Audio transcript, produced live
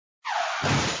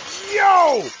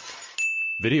Yo!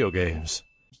 Video games.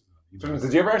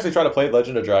 Did you ever actually try to play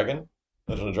Legend of Dragon?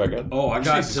 Legend of Dragon? Oh, I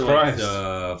got to like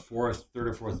the third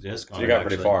or fourth disc. So you got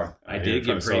pretty far. I did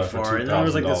get pretty far, and then there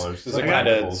was like this. Does it kind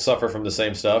of suffer from the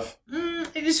same stuff?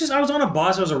 It's just I was on a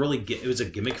boss. It was a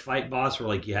gimmick fight boss where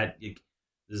like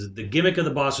the gimmick of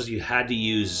the boss was you had to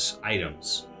use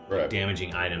items, right.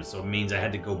 Damaging items. So it means I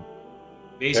had to go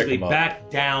basically back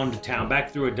down to town,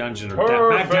 back through a dungeon, or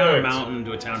back down a mountain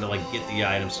to a town to like get the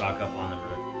item, stock up on them,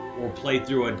 or replay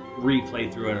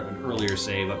through an earlier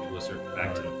save up to a certain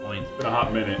back to the point. It's been a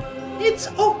hot minute. It's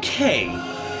okay.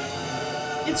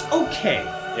 It's okay.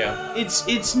 Yeah.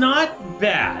 It's not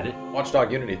bad.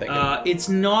 Watchdog Unity thing. It's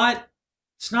not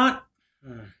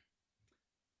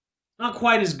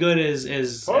quite as good as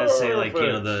say like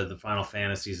the Final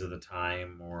Fantasies of the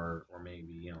time or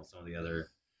maybe some of the other.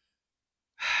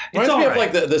 Reminds me of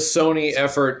like the Sony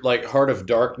effort, like Heart of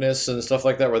Darkness and stuff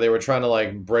like that, where they were trying to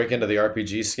like break into the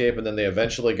RPG scape, and then they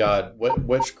eventually got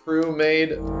which crew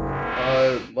made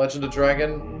Legend of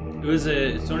Dragon? It was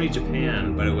a Sony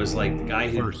Japan, but it was like the guy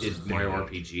who did Mario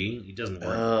RPG. He doesn't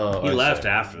work. Oh, he left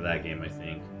after that game, I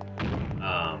think.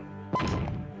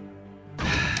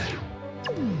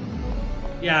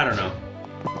 Yeah, I don't know.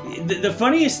 The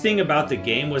funniest thing about the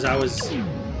game was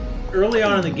early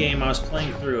on in the game, I was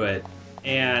playing through it,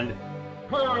 and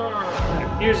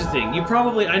here's the thing.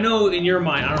 I know in your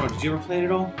mind, I don't know, did you ever play it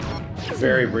at all?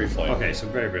 Very briefly. Okay, so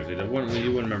very briefly. You wouldn't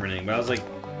remember anything, but I was like,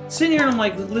 sitting here and I'm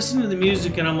like, listening to the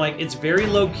music, and I'm like, it's very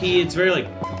low-key, it's very like...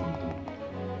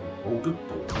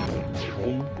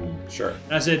 Sure.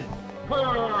 And I said,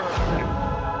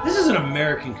 this is an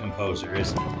American composer,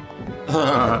 isn't it?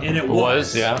 And it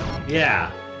was. Yeah.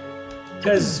 Yeah.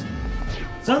 Because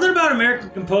something about American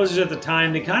composers at the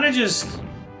time, they kind of just...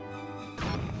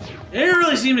 They didn't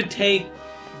really seem to take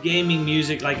gaming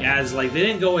music they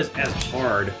didn't go as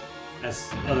hard as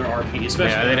other RPGs,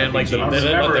 especially. Yeah, they didn't let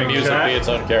the music be its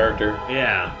own character.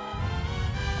 Yeah.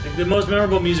 Like the most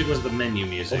memorable music was the menu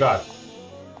music. Oh god.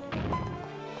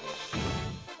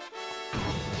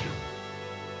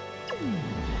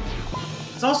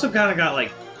 It's also kind of got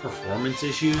like performance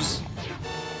issues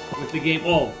with the game.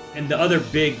 Oh, and the other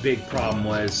big problem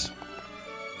was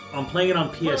I'm playing it on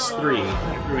PS3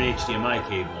 through an HDMI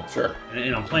cable. Sure.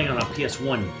 And I'm playing on a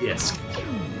PS1 disc.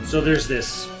 So there's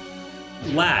this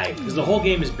lag, because the whole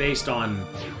game is based on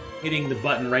hitting the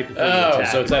button right before you attack.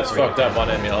 So that's fucked up on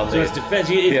So it's defense.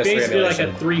 It's basically like a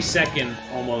 3-second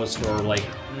almost, or like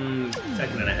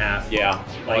second and a half. Yeah.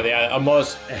 Like,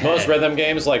 most rhythm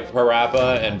games like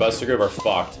Parappa and Buster Groove are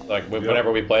fucked. Like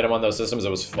whenever we played them on those systems, it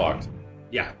was fucked.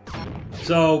 Yeah.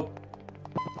 So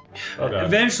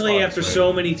eventually, after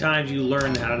so many times, you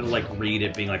learn how to like read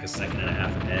it being like a second and a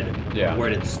half ahead. Yeah. Where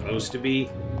it's supposed to be.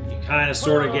 You kind of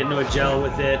sort of get into a gel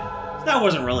with it. That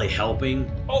wasn't really helping.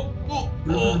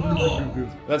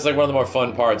 That's like one of the more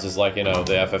fun parts is like, the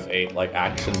FF8 like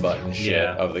action button shit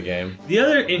of the game.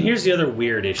 And here's the other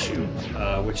weird issue,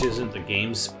 which isn't the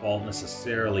game's fault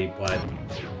necessarily, but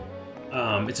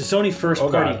it's a Sony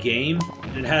first-party game,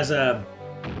 and it has a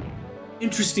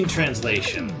interesting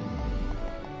translation.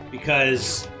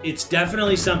 Because it's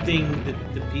definitely something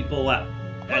that the people at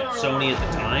Sony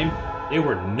at the time, they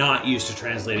were not used to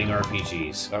translating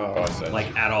RPGs. Oh, I see.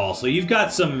 Like, at all. So you've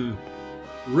got some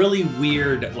really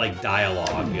weird, like,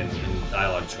 dialogue and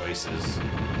dialogue choices.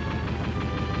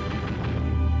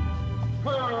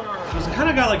 It's kind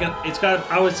of got like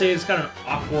I would say it's got an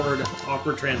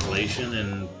awkward translation,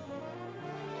 and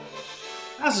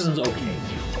Assassin's okay.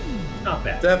 Not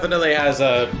bad. Definitely has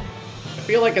I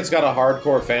feel like it's got a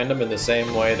hardcore fandom in the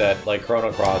same way that, like,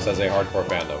 Chrono Cross has a hardcore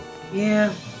fandom.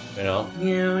 Yeah.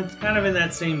 Yeah, it's kind of in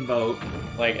that same boat.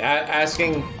 Like,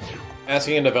 asking a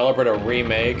developer to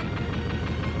remake...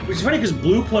 Which is funny, because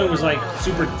Bluepoint was, like,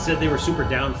 said they were super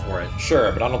down for it.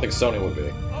 Sure, but I don't think Sony would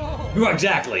be. Well,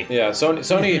 exactly. Yeah,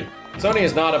 Sony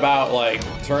is not about, like,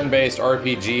 turn-based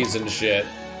RPGs and shit,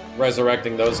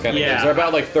 resurrecting those kind of games. They're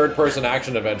about, like, third-person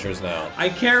action adventures now. I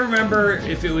can't remember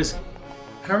if it was...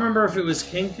 Ken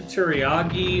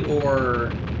Kutaragi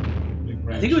or...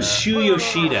 I think it was Shu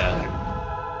Yoshida.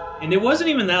 And it wasn't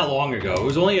even that long ago. It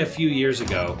was only a few years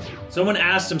ago. Someone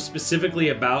asked him specifically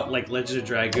about, like, Legend of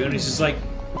Dragoon. He's just like...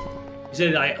 He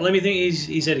said, let me think.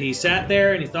 He said he sat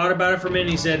there and he thought about it for a minute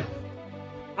and he said,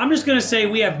 I'm just gonna say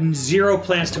we have zero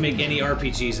plans to make any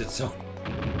RPGs at Sony.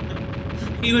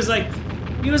 He was like,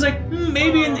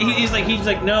 maybe he's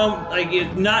like, no,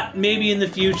 like, not maybe in the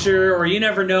future, or you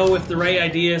never know if the right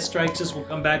idea strikes us, we'll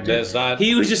come back to it.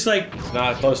 He was just like, it's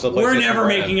not close to we're never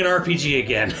making an RPG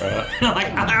again. Right.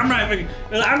 Like, I'm not even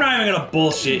gonna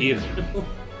bullshit you.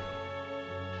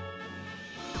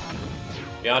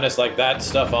 be honest, like that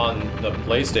stuff on the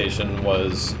PlayStation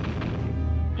was,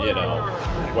 you know,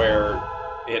 where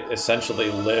it essentially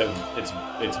lived its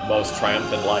most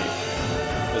triumphant life.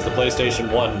 Because the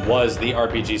PlayStation 1 was the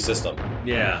RPG system.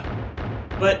 Yeah.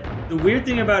 But the weird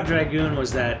thing about Dragoon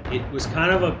was that it was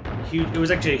kind of it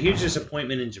was actually a huge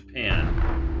disappointment in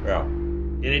Japan. Yeah.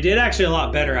 And it did actually a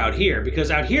lot better out here,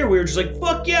 because out here we were just like,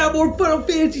 fuck yeah, more Final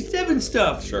Fantasy VII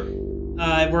stuff. Sure.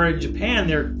 Where in Japan,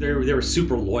 they were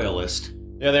super loyalist.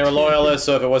 Yeah, they were loyalists,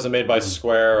 so if it wasn't made by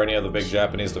Square or any of the big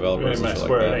Japanese developers, and shit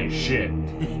Square like that. ain't shit.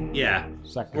 Yeah.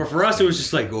 Or for us, it was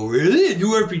just like, oh, really? A new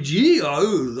RPG?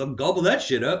 Oh, I'll gobble that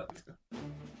shit up.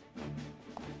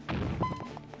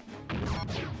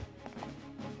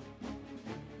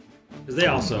 Because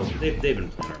they've been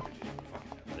playing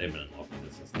RPGs. They've been in love with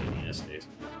it since the NES days.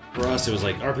 For us, it was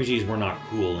like, RPGs were not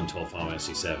cool until Final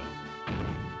Fantasy VII.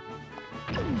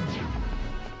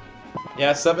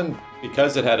 Yeah, 7,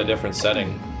 because it had a different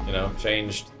setting, you know,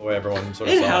 changed the way everyone sort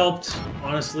of saw It helped,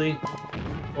 honestly.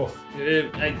 Oof.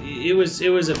 It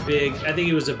was a big, I think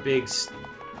it was a big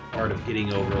part of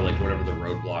getting over, like, whatever the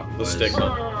roadblock was. the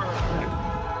stigma.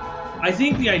 I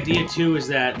think the idea, too, is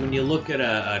that when you look at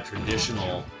a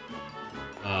traditional,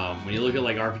 when you look at,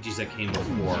 like, RPGs that came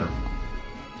before,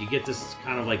 you get this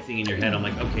kind of, like, thing in your head. I'm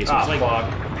like, okay, so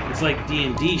it's like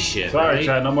D&D shit, Sorry, right?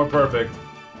 Chad, no more perfect.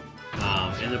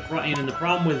 And the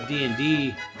problem with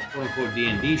D&D, quote-unquote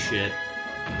D&D shit,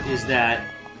 is that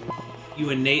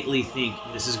you innately think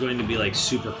this is going to be, like,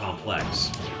 super complex.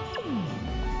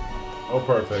 Oh,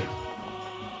 perfect.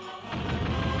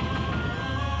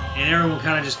 And everyone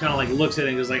kind of like looks at it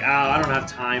and goes like, I don't have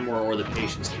time or the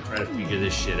patience to try to figure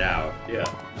this shit out. Yeah.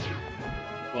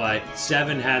 But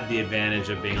 7 had the advantage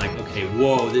of being like, okay,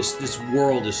 whoa, this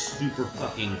world is super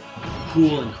fucking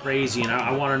cool and crazy, and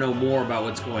I want to know more about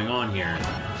what's going on here.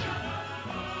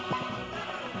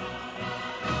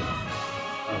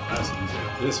 Oh, that's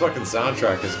easy. This fucking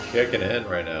soundtrack is kicking in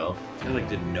right now. I like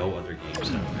did no other game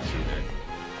soundtracks either.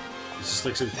 It's just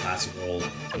like some classical.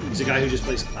 He's a guy who just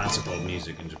plays classical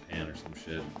music in Japan or some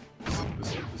shit.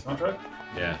 This soundtrack?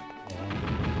 Yeah.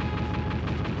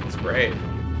 It's great.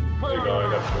 There you go, I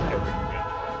got the perfect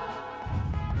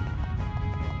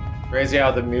again. Crazy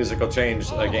how the music will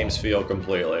change a game's feel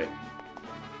completely.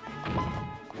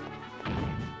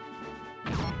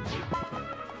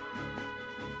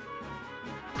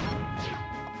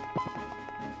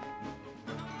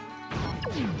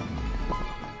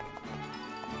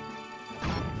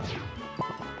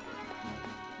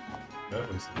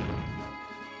 Definitely some.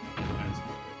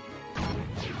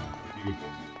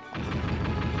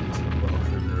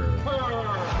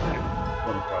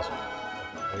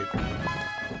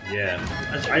 Yeah.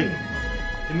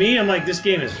 To me, I'm like, this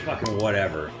game is fucking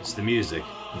whatever. It's the music.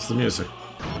 It's the music.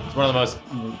 It's one of the most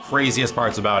craziest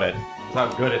parts about it. It's how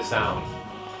good it sounds.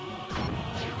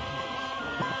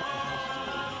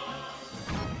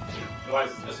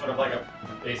 Otherwise, it's just sort of like a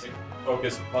basic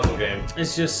focused puzzle game.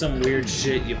 It's just some weird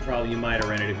shit you might have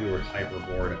rented if you were hyper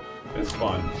bored. It's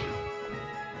fun.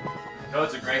 You know,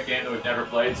 it's a great game that we've never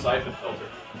played. Siphon Filter.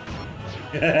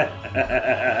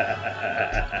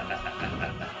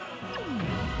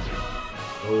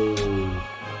 Oh,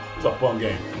 it's a fun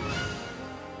game.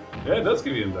 Yeah, it does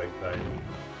give you anxiety.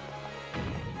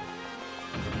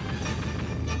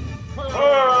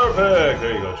 Perfect!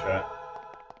 There you go, chat.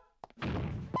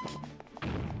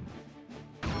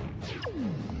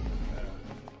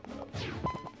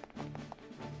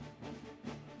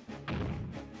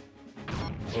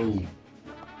 Oh.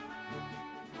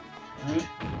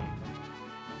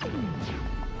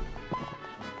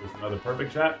 There's another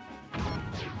perfect shot.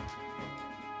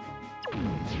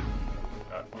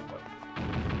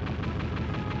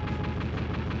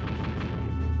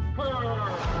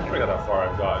 Look at how far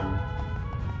I've gotten.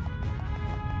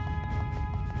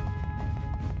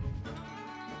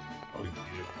 Oh,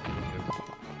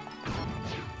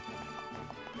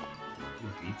 You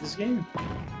beat this game?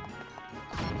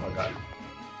 I got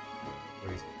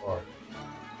pretty far.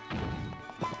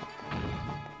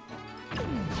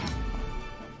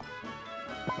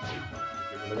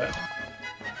 Get rid of that.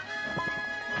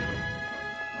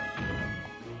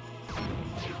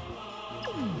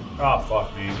 Oh,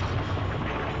 fuck me.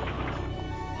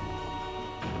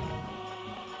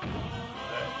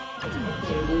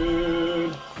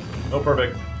 No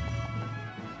perfect.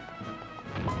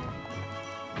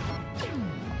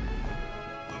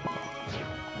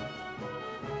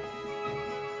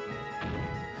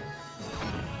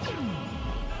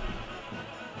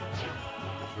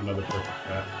 Another perfect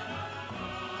cat.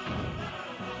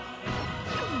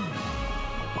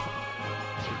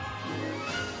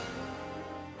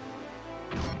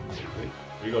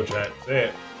 Here you go, chat. Say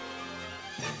it.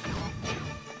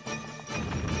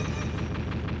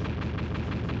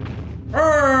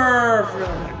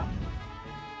 Perfect.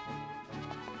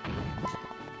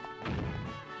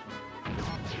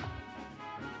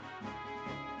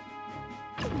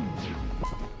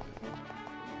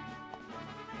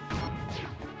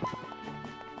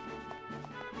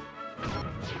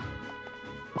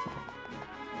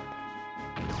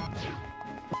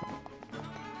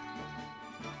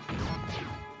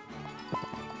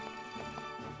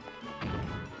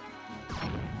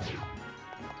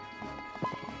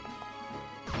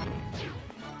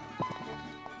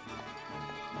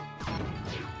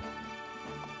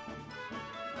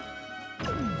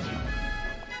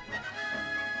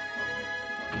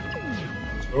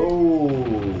 Oh.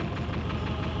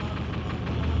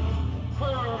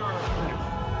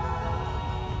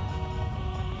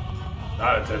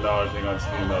 Not a $10 thing on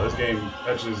Steam though. This game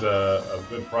fetches a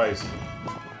good price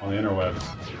on the interwebs.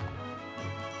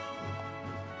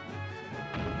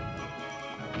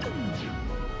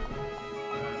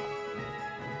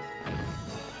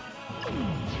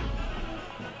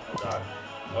 Oh god.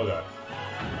 Oh god.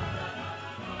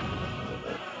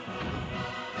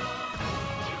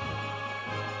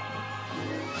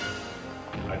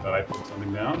 I thought I put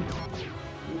something down.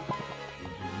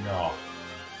 No.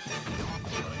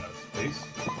 Running out of space.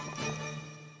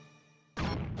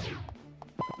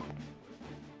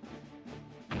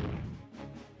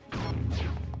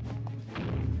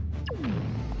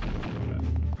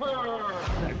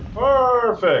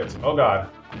 Perfect. Oh god.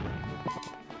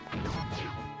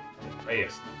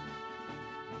 Yes.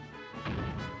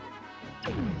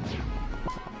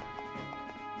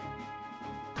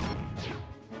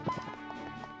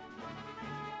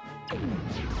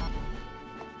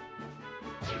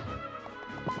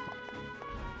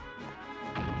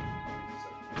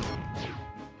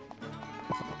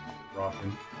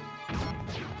 Rocking.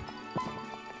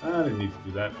 I didn't need to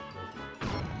do that.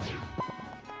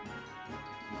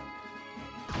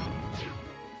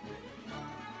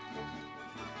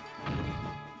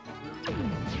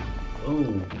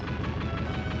 Oh.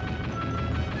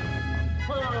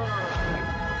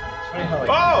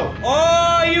 Oh!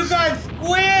 Oh, you got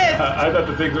squid! I thought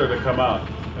the things were gonna come out,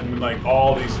 and like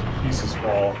all these pieces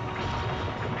fall.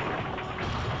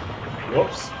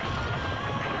 Whoops.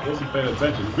 Wasn't paying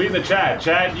attention. Read the chat.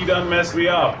 Chat, you done messed me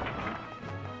up.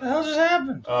 What the hell just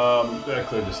happened? That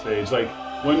cleared the stage. Like,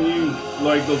 when you,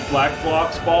 like, those black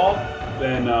blocks fall,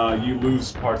 then you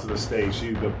lose parts of the stage.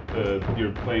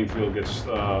 Your playing field gets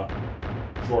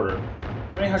shorter.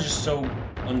 Funny how just so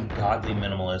ungodly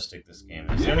minimalistic this game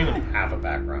is. You don't even have a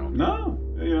background. No,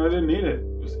 you know, I didn't need it.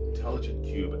 It was an intelligent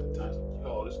cube at the time.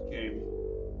 Yo, this game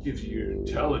gives you your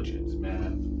intelligence,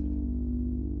 man.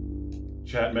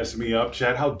 Chat messing me up.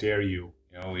 Chat, how dare you?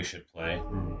 You know what we should play?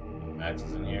 Max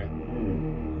is in here.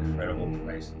 Incredible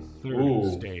prices.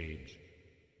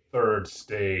 Third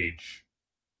stage.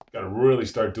 Gotta really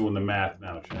start doing the math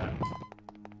now, chat.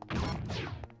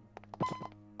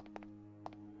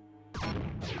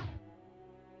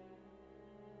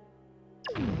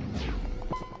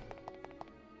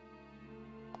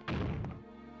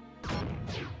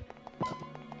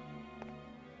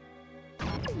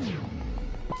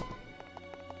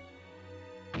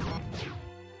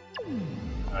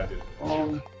 I did it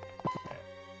wrong.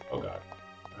 Oh god.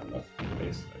 I have enough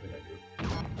space. I think I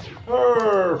do.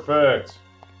 Perfect!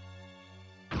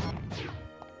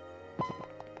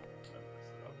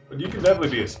 But you can definitely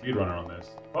be a speedrunner on this.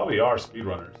 Probably are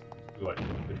speedrunners. Like,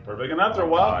 it's perfect. And after a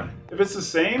while, if it's the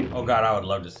same... Oh god, I would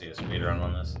love to see a speedrun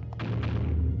on this.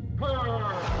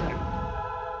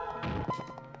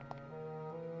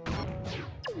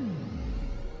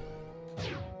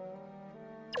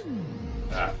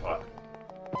 Ah, fuck.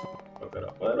 Fuck that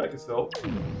up. But I can still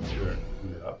clean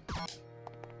it up.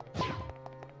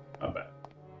 Not bad.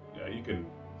 Yeah, you can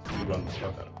run the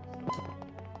fuck out of it.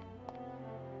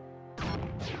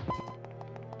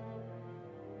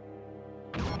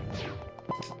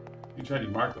 You try to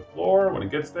mark the floor. When it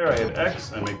gets there, I hit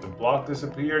X. I make the block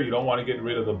disappear. You don't want to get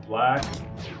rid of the black.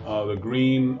 The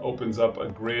green opens up a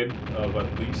grid of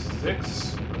at least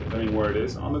 6, depending where it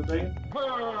is on the thing.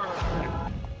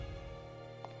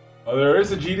 Oh, there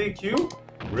is a GDQ?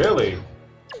 Really?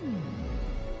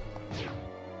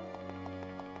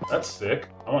 That's sick.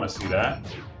 I want to see that.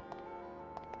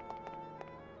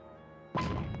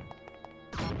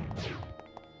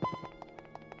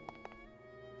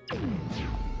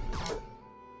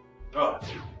 Oh,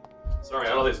 sorry, I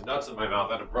had all these nuts in my mouth.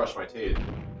 I had to brush my teeth.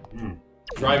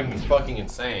 Driving me fucking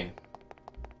insane.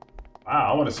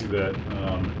 Wow, I want to see that.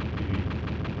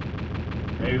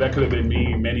 Maybe that could have been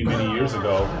me many years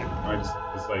ago. I just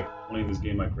was like playing this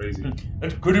game like crazy.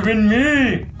 That could have been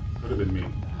me! Could have been me.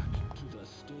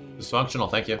 Dysfunctional,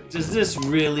 thank you. Does this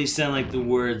really sound like the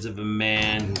words of a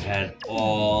man who had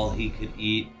all he could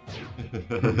eat?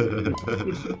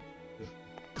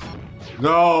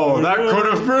 No, that could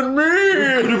have been me!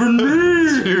 That could have been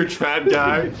me! Huge fat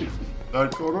guy.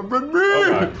 That could have been me!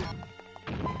 Oh,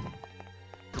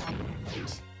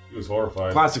 he was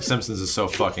horrified. Classic Simpsons is so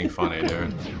fucking funny,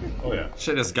 dude. Oh yeah.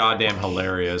 Shit is goddamn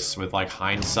hilarious with like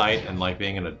hindsight and like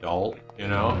being an adult, you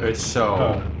know? It's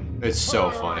so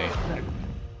funny.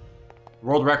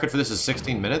 World record for this is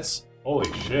 16 minutes?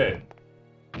 Holy shit.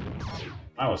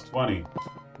 Mine was 20.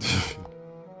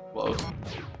 Whoa.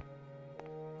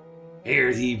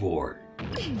 Here's he born.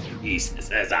 He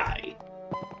says I.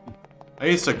 I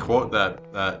used to quote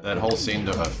that whole scene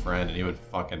to a friend and he would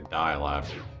fucking die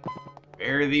laughing.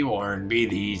 Fare thee warned, be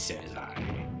thee, says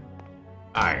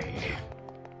I.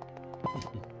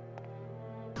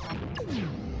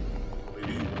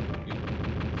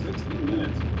 16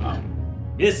 minutes. Wow.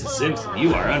 Mrs. Simpson,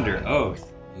 you are under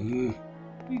oath. We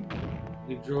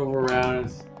drove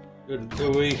around.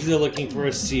 We're still looking for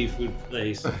a seafood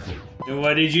place. And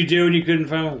what did you do when you couldn't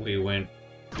find one? We went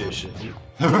fishing.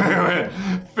 We went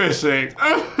fishing.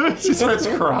 She starts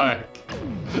crying.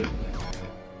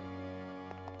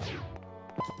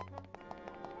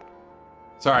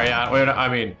 Sorry, yeah, I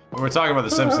mean, when we're talking about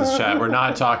The Simpsons chat, we're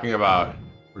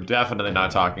definitely not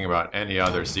talking about any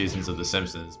other seasons of The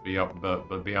Simpsons,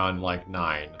 but beyond, like,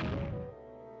 9.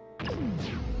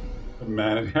 The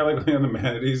manatee, I like playing the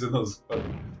manatees and those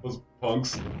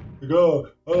punks. Like, oh,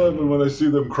 I love it when I see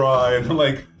them cry, and I'm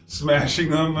like smashing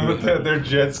them with their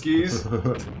jet skis.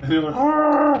 And they're like,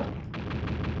 "Arr!"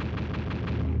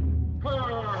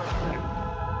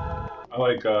 I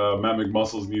like Matt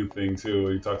McMuscle's new thing too.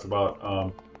 He talks about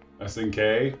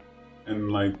SNK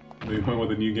and like they went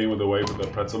with a new game with the wave with the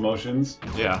pretzel motions.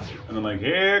 Yeah. And then like,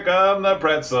 here come the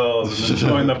pretzels, and then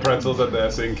showing the pretzels at the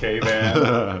SNK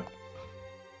van.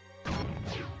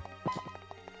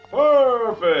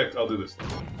 Perfect! I'll do this thing.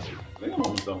 I think I'm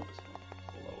almost done with this one.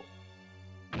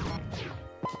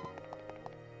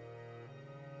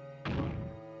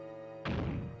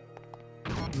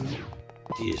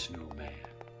 Is no man.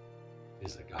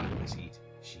 Is a godless eating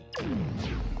machine.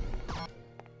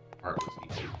 Heartless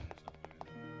eating.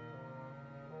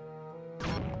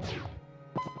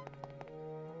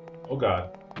 Oh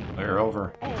god. They're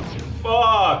over.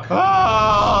 Fuck!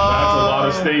 Ah! That's a lot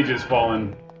of stages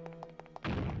falling.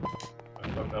 I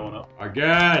fucked that one up.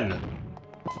 Again!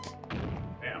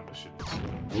 Damn, this shit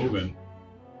is moving.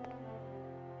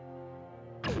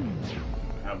 I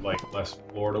have like less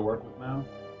floor to work with now.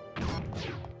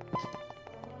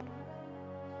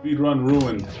 Speedrun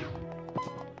ruined.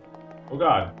 Oh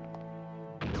god.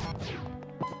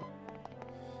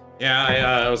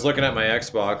 Yeah, I was looking at my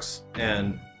Xbox,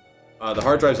 and the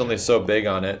hard drive's only so big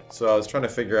on it, so I was trying to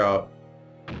figure out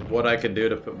what I could do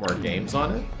to put more games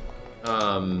on it.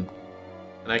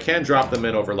 And I can drop them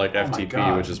in over like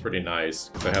FTP, which is pretty nice,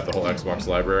 because I have the whole Xbox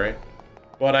library.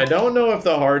 But I don't know if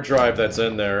the hard drive that's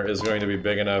in there is going to be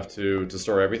big enough to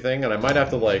store everything, and I might have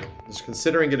to like, just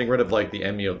considering getting rid of like the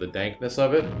EMU, the dankness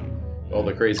of it, all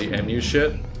the crazy EMU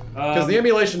shit, because the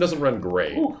emulation doesn't run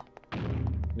great.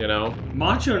 You know?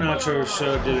 Macho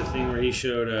Nacho did a thing where he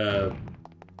showed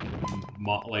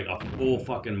like a full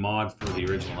fucking mod for the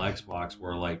original Xbox,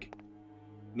 where like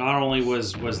not only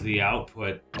was the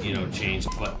output, you know, changed,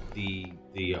 but the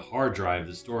hard drive,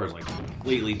 the storage, like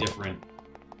completely different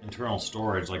internal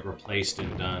storage, like replaced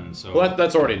and done. So well,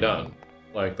 that's already done.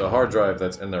 Like the hard drive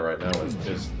that's in there right now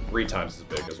is 3 times as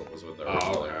big as what was with there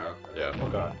originally. Okay. Yeah. Oh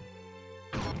god.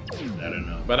 I don't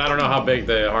know. But I don't know how big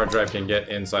the hard drive can get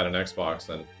inside an Xbox,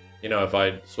 and you know, if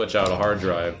I switch out a hard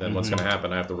drive, then what's gonna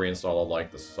happen? I have to reinstall all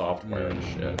like the software and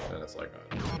shit, and it's like.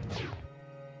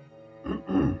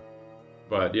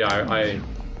 But yeah,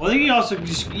 Well, I think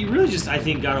you really just I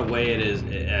think got to weigh it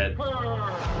at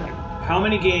how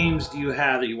many games do you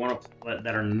have that you want to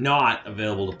that are not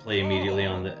available to play immediately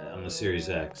on the Series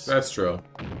X? That's true.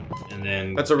 And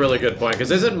then that's a really good point,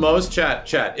 because isn't most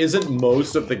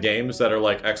of the games that are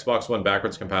like Xbox One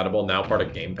backwards compatible now part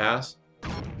of Game Pass?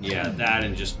 Yeah, that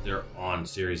and just they're on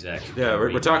Series X. Yeah,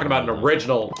 we're talking about an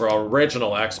original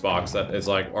Xbox that is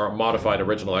like, or a modified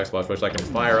original Xbox, which I can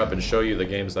fire up and show you the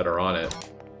games that are on it.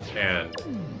 And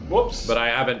whoops. But I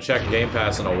haven't checked Game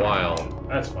Pass in a while.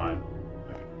 That's fine.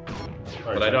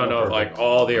 Right, but I don't know if like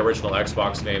all the original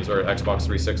Xbox games or Xbox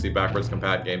 360 backwards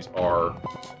compat games are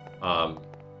on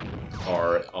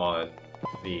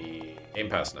the Game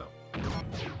Pass now.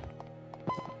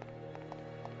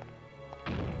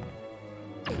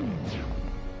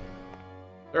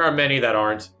 There are many that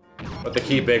aren't, but the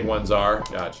key big ones are.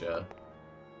 Gotcha.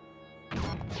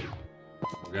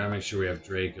 We gotta make sure we have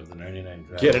Drake of the 99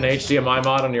 Dragons. Get an HDMI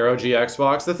mod on your OG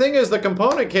Xbox. The thing is, the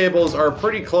component cables are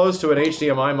pretty close to an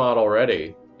HDMI mod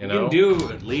already. You know? We can do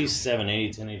at least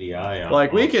 780, 1080i.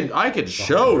 Like I could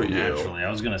show you. Naturally,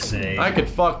 I was gonna say. I could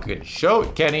fucking show.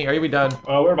 Kenny, are we done?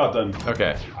 Oh, we're about done.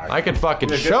 Okay. I could fucking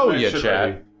show you,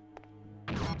 chat.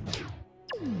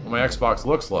 What my Xbox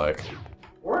looks like.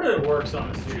 Or it works on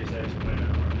a Series X right now.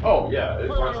 Oh yeah, it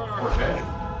runs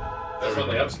 4K. That's on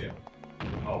the upscale.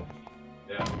 Oh.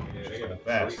 Yeah, they get it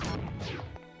Fast.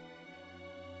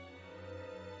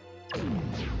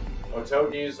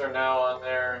 Otogi's are now on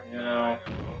there, you know.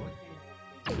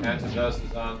 Phantom Dust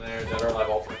is on there. Dead or Alive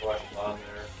Ultimate Collection's on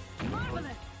there.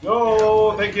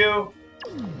 No, thank you.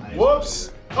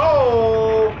 Whoops.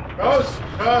 Oh, Coast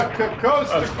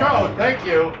to code. Thank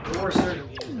you. There were certain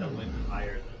games that went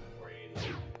higher than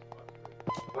 480.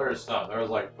 There's some. There was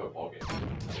like football games.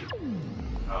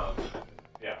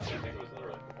 Yeah, I think it was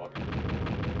literally football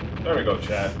games. there we go,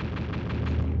 chat.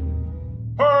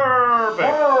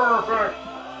 Perfect.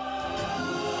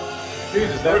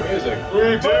 Jesus, that music. We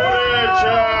did it,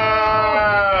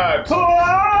 chat. We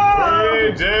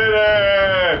did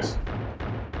it.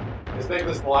 I think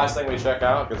this is the last thing we check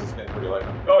out because it's getting pretty late.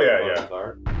 Oh yeah.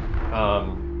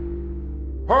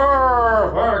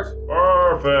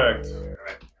 Perfect.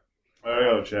 There we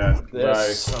go, chat.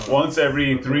 This- Right. Once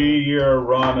every 3-year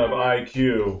run of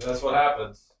IQ. That's what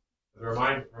happens.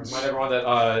 Remind everyone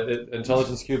that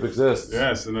Intelligence Cube exists.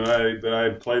 Yes, and then I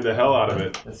played the hell out of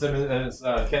it.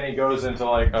 And Kenny goes into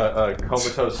like a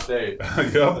comatose state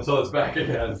Yep. until it's back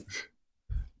again.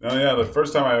 Oh yeah, the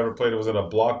first time I ever played it was at a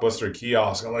Blockbuster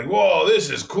kiosk. I'm like, whoa, this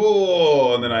is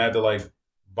cool, and then I had to like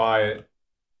buy it.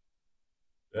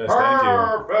 Yes, thank you.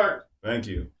 Perfect. Thank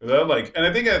you. And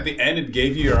I think at the end it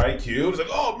gave you your IQ. It was like,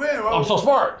 oh man, I'm so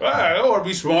smart. I don't want to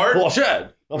be smart.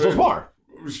 Bullshit. I'm so smart.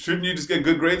 Shouldn't you just get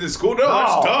good grades at school? No,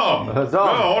 that's dumb. That's dumb.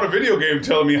 No, I want a video game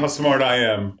telling me how smart I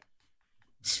am.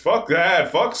 Fuck that.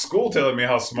 Fuck school telling me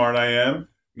how smart I am.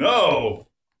 No.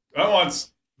 I want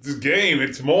this game.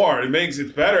 It's more. It's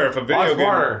better if a video game.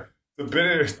 Smarter. It's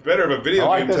better if a video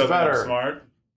game tells me I'm smart.